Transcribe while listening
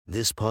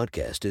This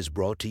podcast is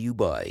brought to you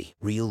by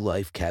Real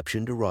Life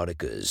Captioned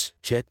Eroticas.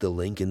 Check the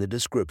link in the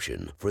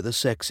description for the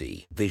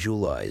sexy,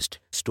 visualized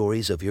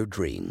stories of your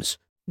dreams.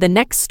 The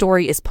next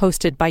story is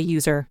posted by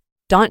user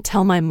Don't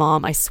Tell My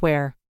Mom I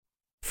Swear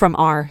from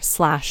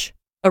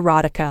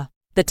r/erotica.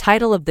 The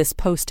title of this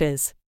post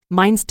is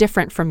Mine's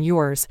Different from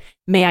Yours.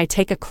 May I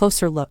take a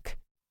closer look?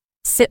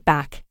 Sit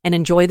back and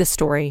enjoy the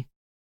story.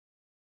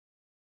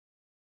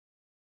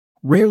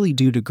 Rarely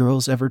do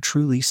girls ever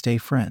truly stay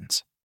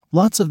friends.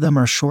 Lots of them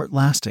are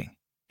short-lasting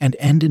and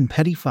end in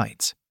petty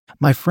fights.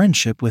 My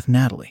friendship with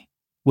Natalie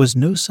was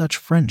no such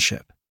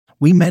friendship.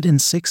 We met in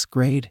 6th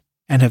grade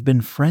and have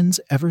been friends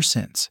ever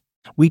since.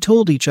 We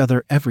told each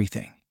other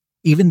everything,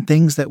 even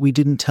things that we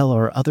didn't tell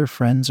our other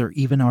friends or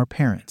even our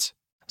parents.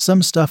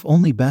 Some stuff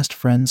only best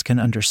friends can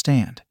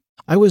understand.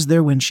 I was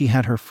there when she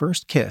had her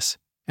first kiss,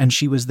 and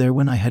she was there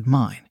when I had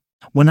mine.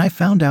 When I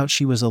found out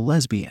she was a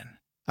lesbian,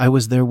 I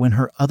was there when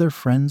her other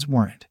friends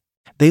weren't.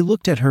 They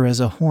looked at her as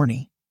a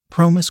horny,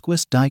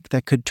 promiscuous dyke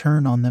that could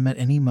turn on them at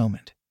any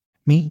moment.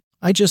 Me,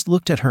 I just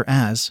looked at her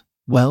as,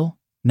 well,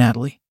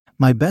 Natalie,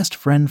 my best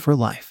friend for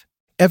life.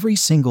 Every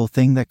single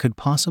thing that could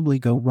possibly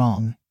go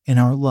wrong in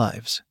our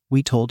lives,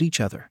 we told each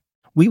other.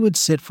 We would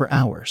sit for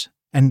hours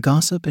and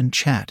gossip and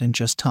chat and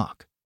just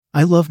talk.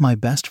 I love my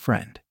best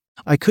friend.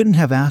 I couldn't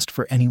have asked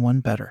for anyone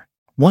better.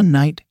 One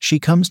night, she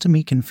comes to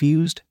me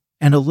confused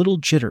and a little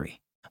jittery,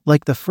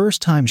 like the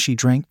first time she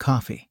drank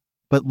coffee,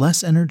 but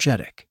less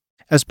energetic.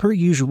 As per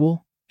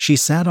usual, she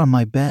sat on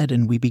my bed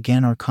and we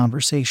began our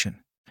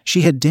conversation.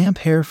 She had damp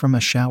hair from a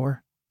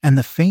shower, and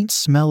the faint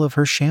smell of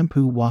her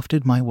shampoo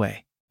wafted my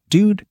way.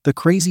 "Dude, the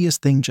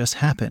craziest thing just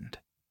happened,"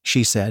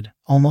 she said,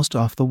 almost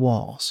off the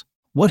walls.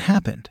 "What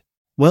happened?"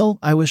 "Well,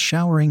 I was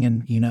showering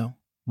and,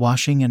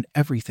 washing and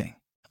everything."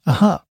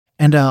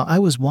 And I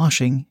was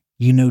washing,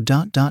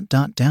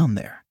 down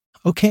there.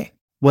 "Okay.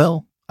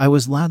 Well, I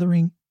was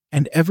lathering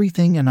and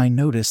everything and I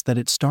noticed that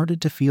it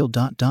started to feel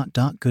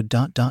good.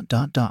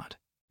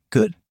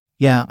 Good.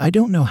 Yeah, I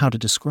don't know how to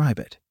describe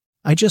it.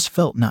 I just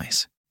felt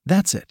nice.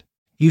 That's it.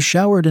 You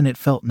showered and it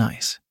felt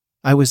nice."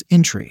 I was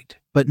intrigued,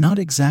 but not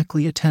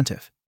exactly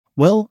attentive.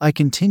 "Well, I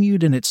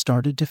continued and it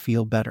started to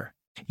feel better.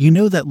 You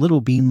know that little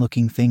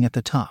bean-looking thing at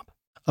the top,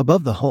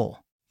 above the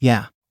hole?"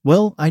 "Yeah.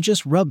 Well, I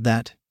just rubbed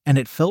that, and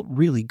it felt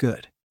really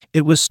good.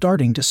 It was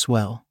starting to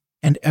swell,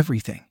 and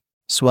everything."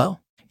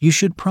 "Swell? You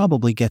should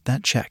probably get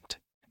that checked."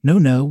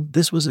 No,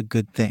 this was a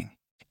good thing.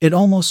 It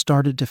almost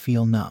started to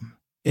feel numb.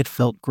 It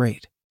felt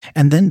great.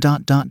 And then ...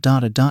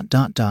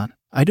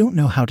 I don't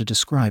know how to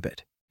describe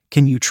it.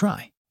 Can you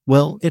try?"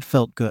 "Well, it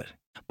felt good.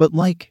 But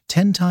like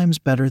 10 times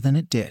better than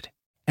it did.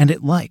 And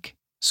it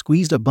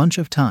squeezed a bunch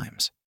of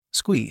times."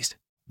 "Squeezed?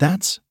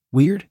 That's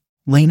weird."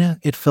 "Lena,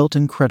 it felt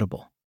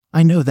incredible."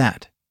 "I know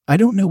that. I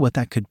don't know what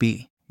that could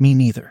be." "Me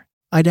neither.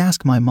 I'd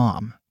ask my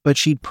mom, but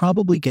she'd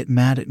probably get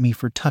mad at me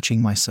for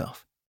touching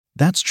myself."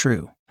 "That's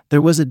true." There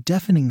was a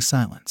deafening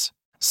silence.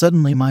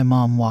 Suddenly my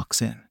mom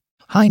walks in.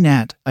 "Hi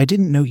Nat, I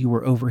didn't know you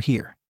were over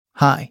here."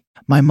 "Hi."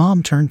 My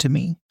mom turned to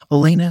me.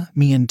 "Elena,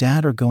 me and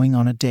Dad are going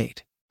on a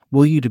date.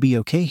 Will you be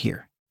okay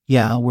here?"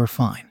 "Yeah, we're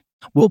fine.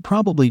 We'll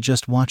probably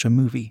just watch a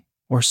movie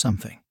or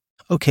something."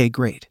 "Okay,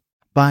 great.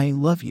 Bye,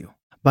 love you."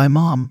 "Bye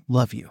Mom,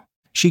 love you."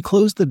 She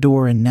closed the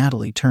door and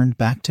Natalie turned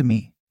back to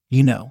me.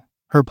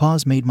 Her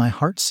pause made my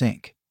heart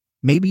sink.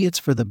 Maybe it's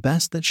for the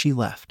best that she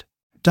left.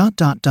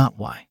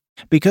 Why?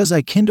 "Because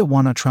I kinda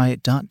wanna try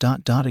it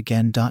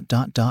again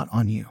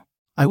on you."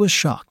 I was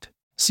shocked.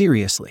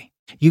 "Seriously?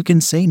 You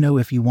can say no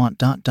if you want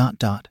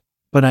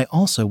but I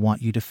also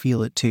want you to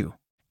feel it too."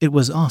 It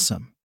was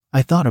awesome.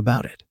 I thought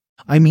about it.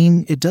 I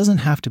mean, it doesn't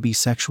have to be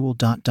sexual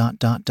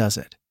does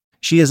it?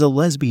 She is a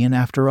lesbian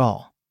after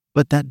all.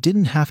 But that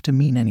didn't have to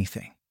mean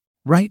anything.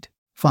 Right?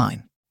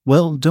 Fine.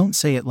 Well, don't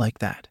say it like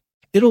that.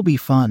 It'll be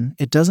fun,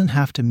 it doesn't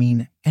have to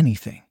mean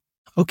anything.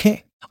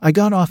 Okay. I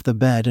got off the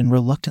bed and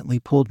reluctantly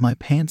pulled my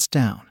pants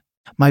down.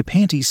 My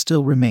panties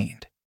still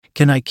remained.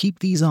 "Can I keep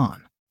these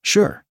on?"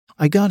 "Sure."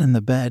 I got in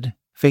the bed,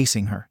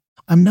 facing her.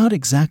 "I'm not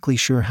exactly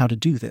sure how to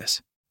do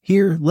this.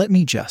 Here, let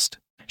me just."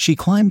 She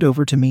climbed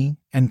over to me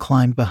and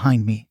climbed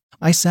behind me.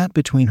 I sat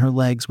between her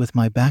legs with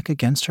my back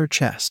against her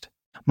chest.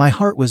 My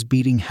heart was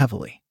beating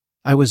heavily.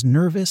 I was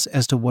nervous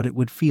as to what it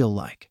would feel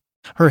like.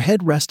 Her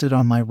head rested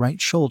on my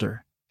right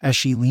shoulder as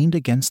she leaned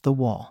against the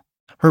wall.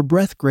 Her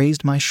breath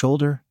grazed my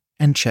shoulder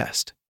and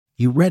chest.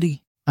 "You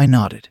ready?" I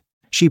nodded.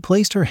 She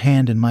placed her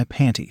hand in my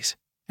panties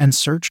and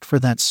searched for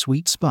that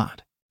sweet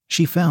spot.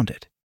 She found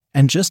it.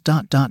 And just ...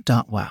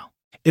 wow.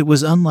 It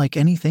was unlike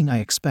anything I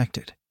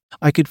expected.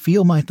 I could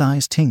feel my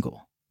thighs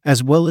tingle,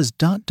 as well as ...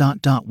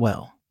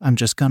 well, I'm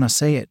just gonna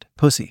say it,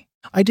 pussy.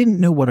 I didn't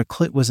know what a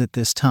clit was at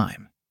this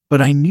time,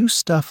 but I knew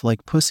stuff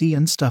like pussy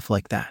and stuff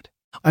like that.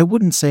 I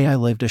wouldn't say I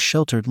lived a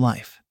sheltered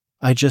life.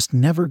 I just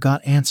never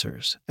got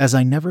answers, as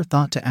I never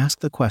thought to ask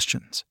the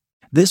questions.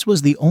 This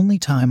was the only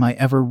time I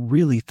ever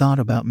really thought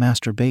about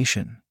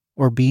masturbation,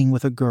 or being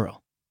with a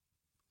girl,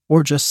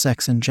 or just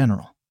sex in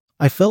general.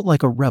 I felt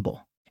like a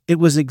rebel. It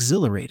was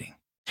exhilarating.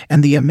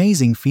 And the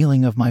amazing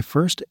feeling of my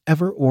first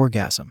ever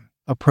orgasm,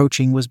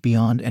 approaching was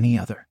beyond any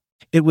other.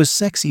 It was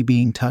sexy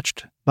being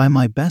touched by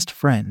my best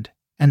friend,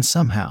 and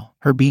somehow,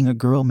 her being a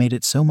girl made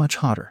it so much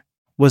hotter.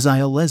 Was I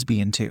a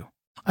lesbian too?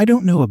 I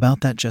don't know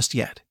about that just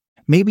yet.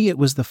 Maybe it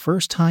was the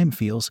first time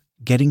feels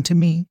getting to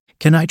me.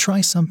 Can I try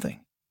something?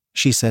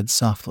 She said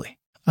softly.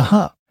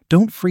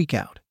 Don't freak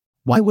out.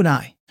 Why would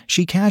I?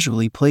 She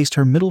casually placed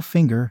her middle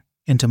finger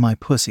into my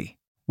pussy.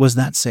 Was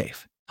that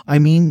safe? I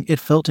mean, it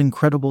felt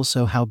incredible,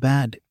 so how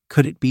bad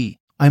could it be?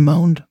 I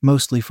moaned,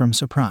 mostly from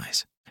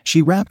surprise.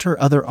 She wrapped her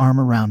other arm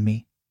around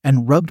me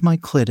and rubbed my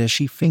clit as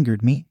she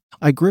fingered me.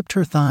 I gripped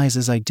her thighs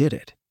as I did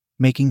it,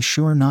 making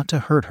sure not to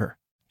hurt her.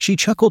 She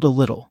chuckled a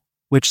little,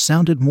 which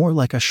sounded more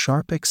like a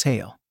sharp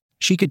exhale.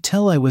 She could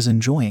tell I was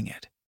enjoying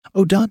it.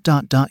 Oh,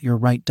 you're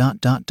right,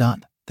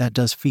 that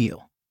does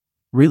feel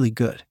really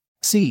good.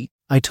 See,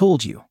 I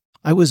told you,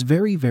 I was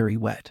very, very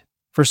wet,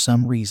 for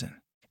some reason.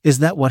 Is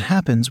that what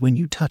happens when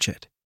you touch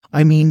it?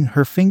 I mean,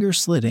 her finger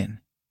slid in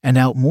and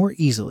out more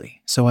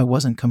easily, so I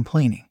wasn't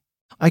complaining.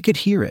 I could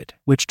hear it,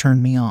 which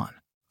turned me on.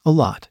 A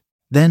lot.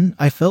 Then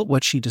I felt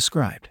what she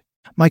described.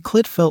 My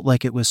clit felt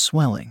like it was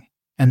swelling,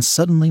 and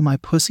suddenly my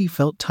pussy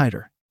felt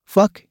tighter.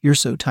 Fuck, you're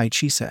so tight,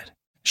 she said.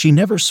 She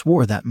never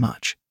swore that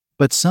much,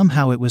 but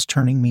somehow it was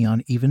turning me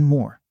on even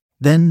more.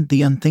 Then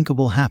the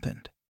unthinkable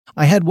happened.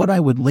 I had what I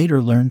would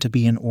later learn to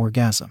be an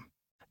orgasm.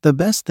 The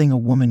best thing a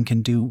woman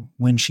can do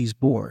when she's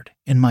bored,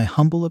 in my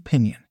humble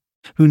opinion.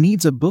 Who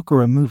needs a book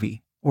or a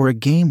movie, or a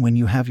game when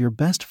you have your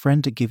best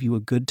friend to give you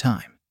a good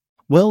time?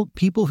 Well,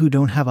 people who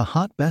don't have a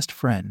hot best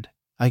friend,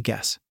 I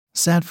guess.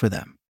 Sad for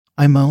them.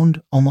 I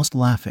moaned, almost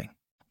laughing.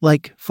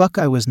 Like, fuck,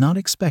 I was not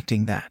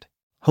expecting that.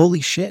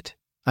 Holy shit,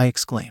 I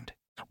exclaimed.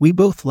 We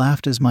both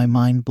laughed as my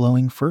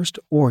mind-blowing first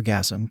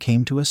orgasm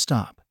came to a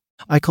stop.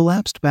 I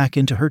collapsed back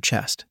into her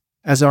chest.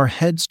 As our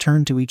heads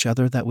turned to each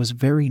other, that was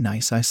very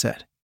nice, I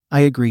said.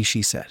 I agree,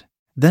 she said.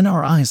 Then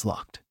our eyes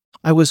locked.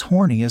 I was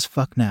horny as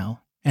fuck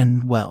now,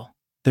 and well,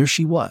 there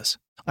she was.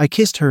 I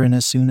kissed her, and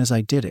as soon as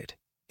I did it,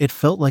 it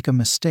felt like a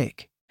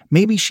mistake.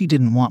 Maybe she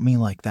didn't want me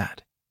like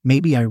that.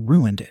 Maybe I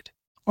ruined it.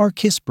 Our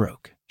kiss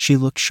broke. She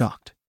looked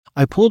shocked.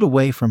 I pulled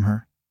away from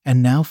her,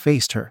 and now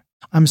faced her.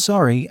 I'm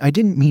sorry, I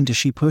didn't mean to.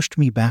 She pushed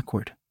me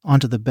backward,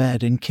 onto the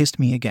bed, and kissed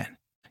me again.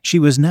 She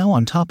was now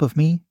on top of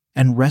me,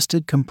 and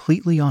rested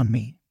completely on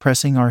me,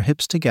 pressing our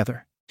hips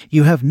together.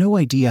 You have no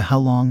idea how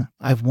long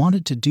I've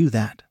wanted to do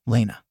that,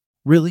 Lena.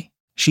 Really?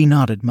 She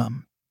nodded,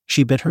 Mum.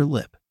 She bit her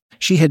lip.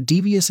 She had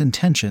devious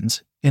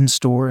intentions in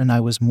store, and I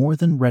was more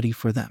than ready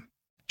for them.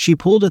 She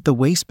pulled at the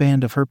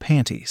waistband of her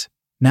panties,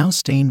 now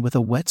stained with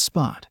a wet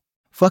spot.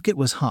 Fuck, it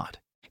was hot.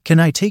 Can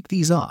I take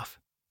these off?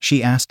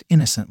 She asked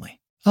innocently.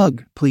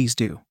 Ugh, please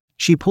do.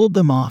 She pulled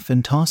them off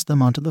and tossed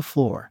them onto the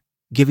floor,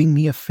 giving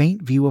me a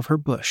faint view of her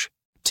bush.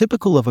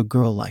 Typical of a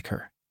girl like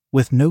her,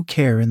 with no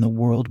care in the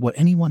world what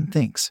anyone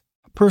thinks.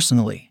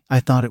 Personally, I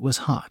thought it was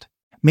hot.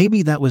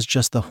 Maybe that was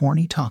just the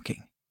horny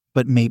talking,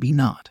 but maybe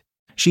not.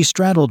 She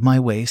straddled my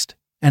waist,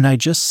 and I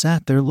just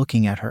sat there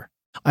looking at her.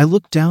 I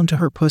looked down to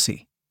her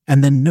pussy,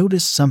 and then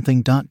noticed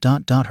something.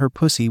 Her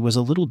pussy was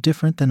a little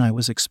different than I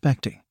was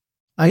expecting.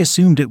 I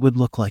assumed it would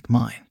look like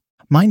mine.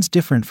 Mine's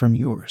different from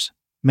yours.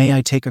 May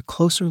I take a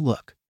closer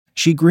look?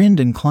 She grinned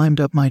and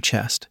climbed up my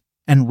chest,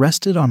 and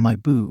rested on my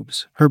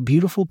boobs, her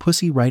beautiful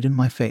pussy right in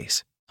my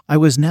face. I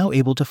was now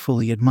able to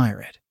fully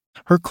admire it.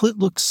 Her clit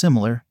looked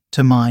similar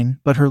to mine,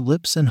 but her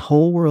lips and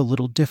hole were a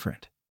little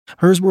different.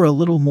 Hers were a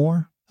little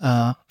more,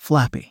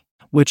 flappy,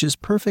 which is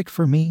perfect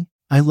for me.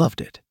 I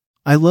loved it.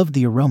 I loved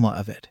the aroma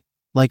of it,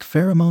 like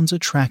pheromones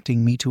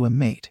attracting me to a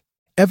mate.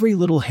 Every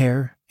little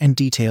hair and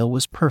detail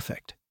was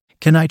perfect.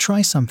 Can I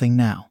try something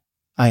now?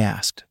 I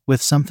asked,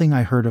 with something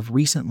I heard of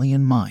recently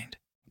in mind.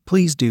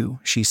 Please do,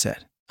 she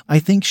said. I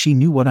think she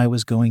knew what I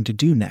was going to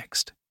do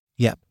next.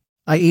 Yep.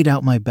 I ate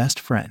out my best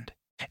friend.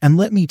 And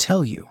let me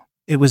tell you,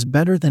 it was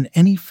better than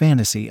any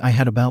fantasy I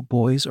had about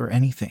boys or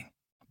anything.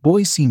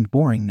 Boys seemed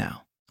boring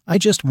now. I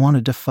just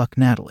wanted to fuck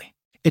Natalie.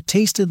 It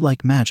tasted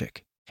like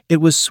magic.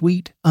 It was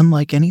sweet,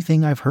 unlike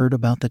anything I've heard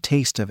about the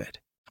taste of it.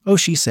 Oh,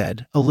 she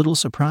said, a little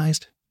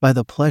surprised by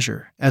the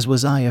pleasure, as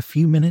was I a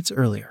few minutes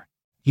earlier.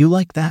 You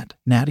like that,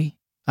 Natty?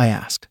 I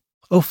asked.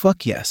 Oh,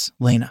 fuck yes,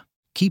 Lena.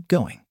 Keep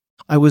going.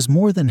 I was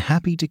more than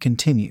happy to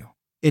continue.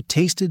 It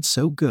tasted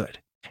so good.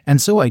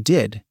 And so I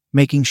did,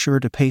 making sure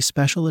to pay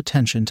special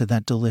attention to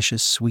that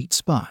delicious sweet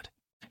spot.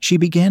 She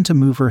began to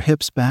move her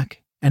hips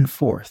back and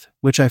forth,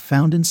 which I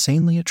found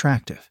insanely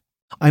attractive.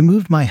 I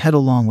moved my head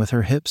along with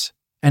her hips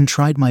and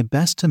tried my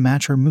best to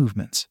match her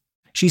movements.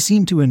 She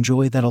seemed to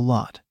enjoy that a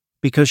lot,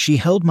 because she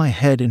held my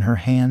head in her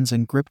hands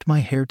and gripped my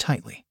hair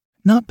tightly.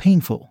 Not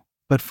painful,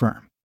 but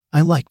firm.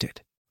 I liked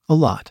it. A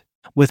lot.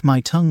 With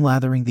my tongue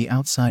lathering the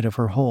outside of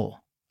her hole,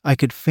 I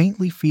could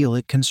faintly feel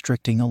it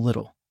constricting a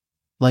little,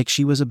 like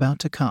she was about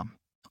to come.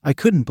 I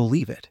couldn't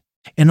believe it.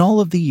 In all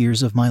of the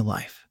years of my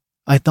life,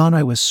 I thought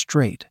I was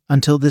straight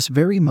until this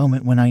very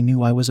moment when I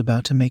knew I was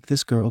about to make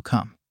this girl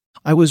come.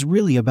 I was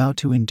really about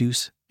to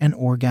induce an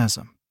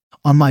orgasm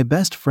on my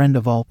best friend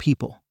of all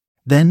people.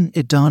 Then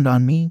it dawned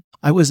on me,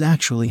 I was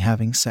actually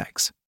having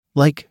sex.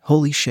 Like,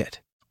 holy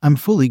shit, I'm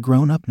fully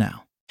grown up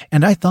now.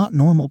 And I thought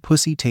normal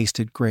pussy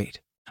tasted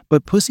great.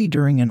 But pussy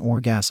during an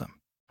orgasm.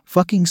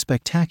 Fucking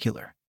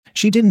spectacular.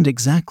 She didn't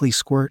exactly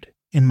squirt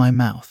in my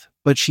mouth,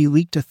 but she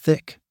leaked a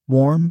thick,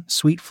 warm,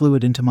 sweet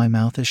fluid into my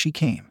mouth as she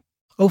came.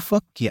 Oh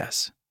fuck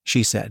yes,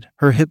 she said,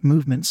 her hip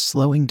movements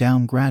slowing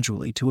down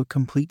gradually to a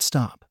complete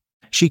stop.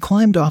 She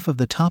climbed off of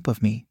the top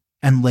of me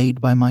and laid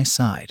by my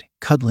side,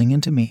 cuddling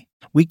into me.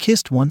 We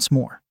kissed once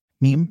more.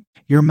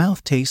 Your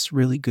mouth tastes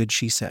really good,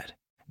 she said.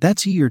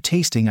 That's you're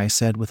tasting, I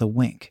said with a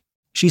wink.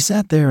 She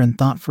sat there and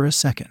thought for a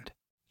second.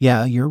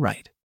 Yeah, you're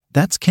right.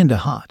 That's kinda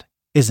hot,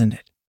 isn't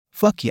it?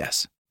 Fuck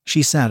yes.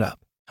 She sat up.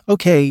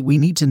 Okay, we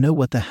need to know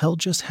what the hell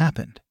just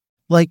happened.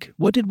 Like,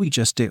 what did we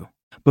just do?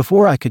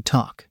 Before I could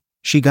talk,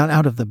 she got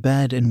out of the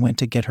bed and went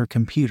to get her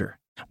computer.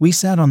 We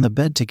sat on the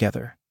bed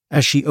together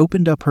as she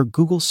opened up her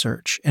Google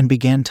search and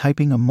began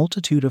typing a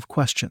multitude of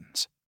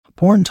questions.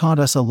 Porn taught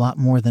us a lot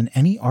more than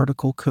any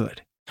article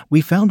could.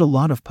 We found a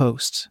lot of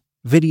posts,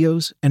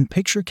 videos, and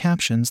picture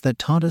captions that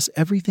taught us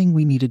everything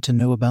we needed to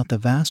know about the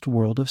vast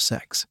world of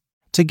sex.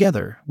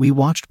 Together, we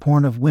watched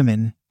porn of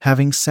women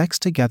having sex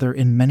together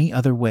in many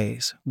other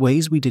ways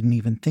we didn't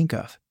even think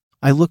of.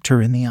 I looked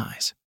her in the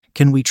eyes.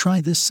 Can we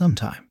try this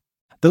sometime?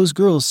 Those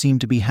girls seem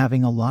to be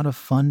having a lot of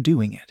fun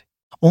doing it.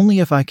 Only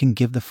if I can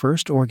give the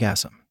first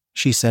orgasm,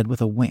 she said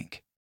with a wink.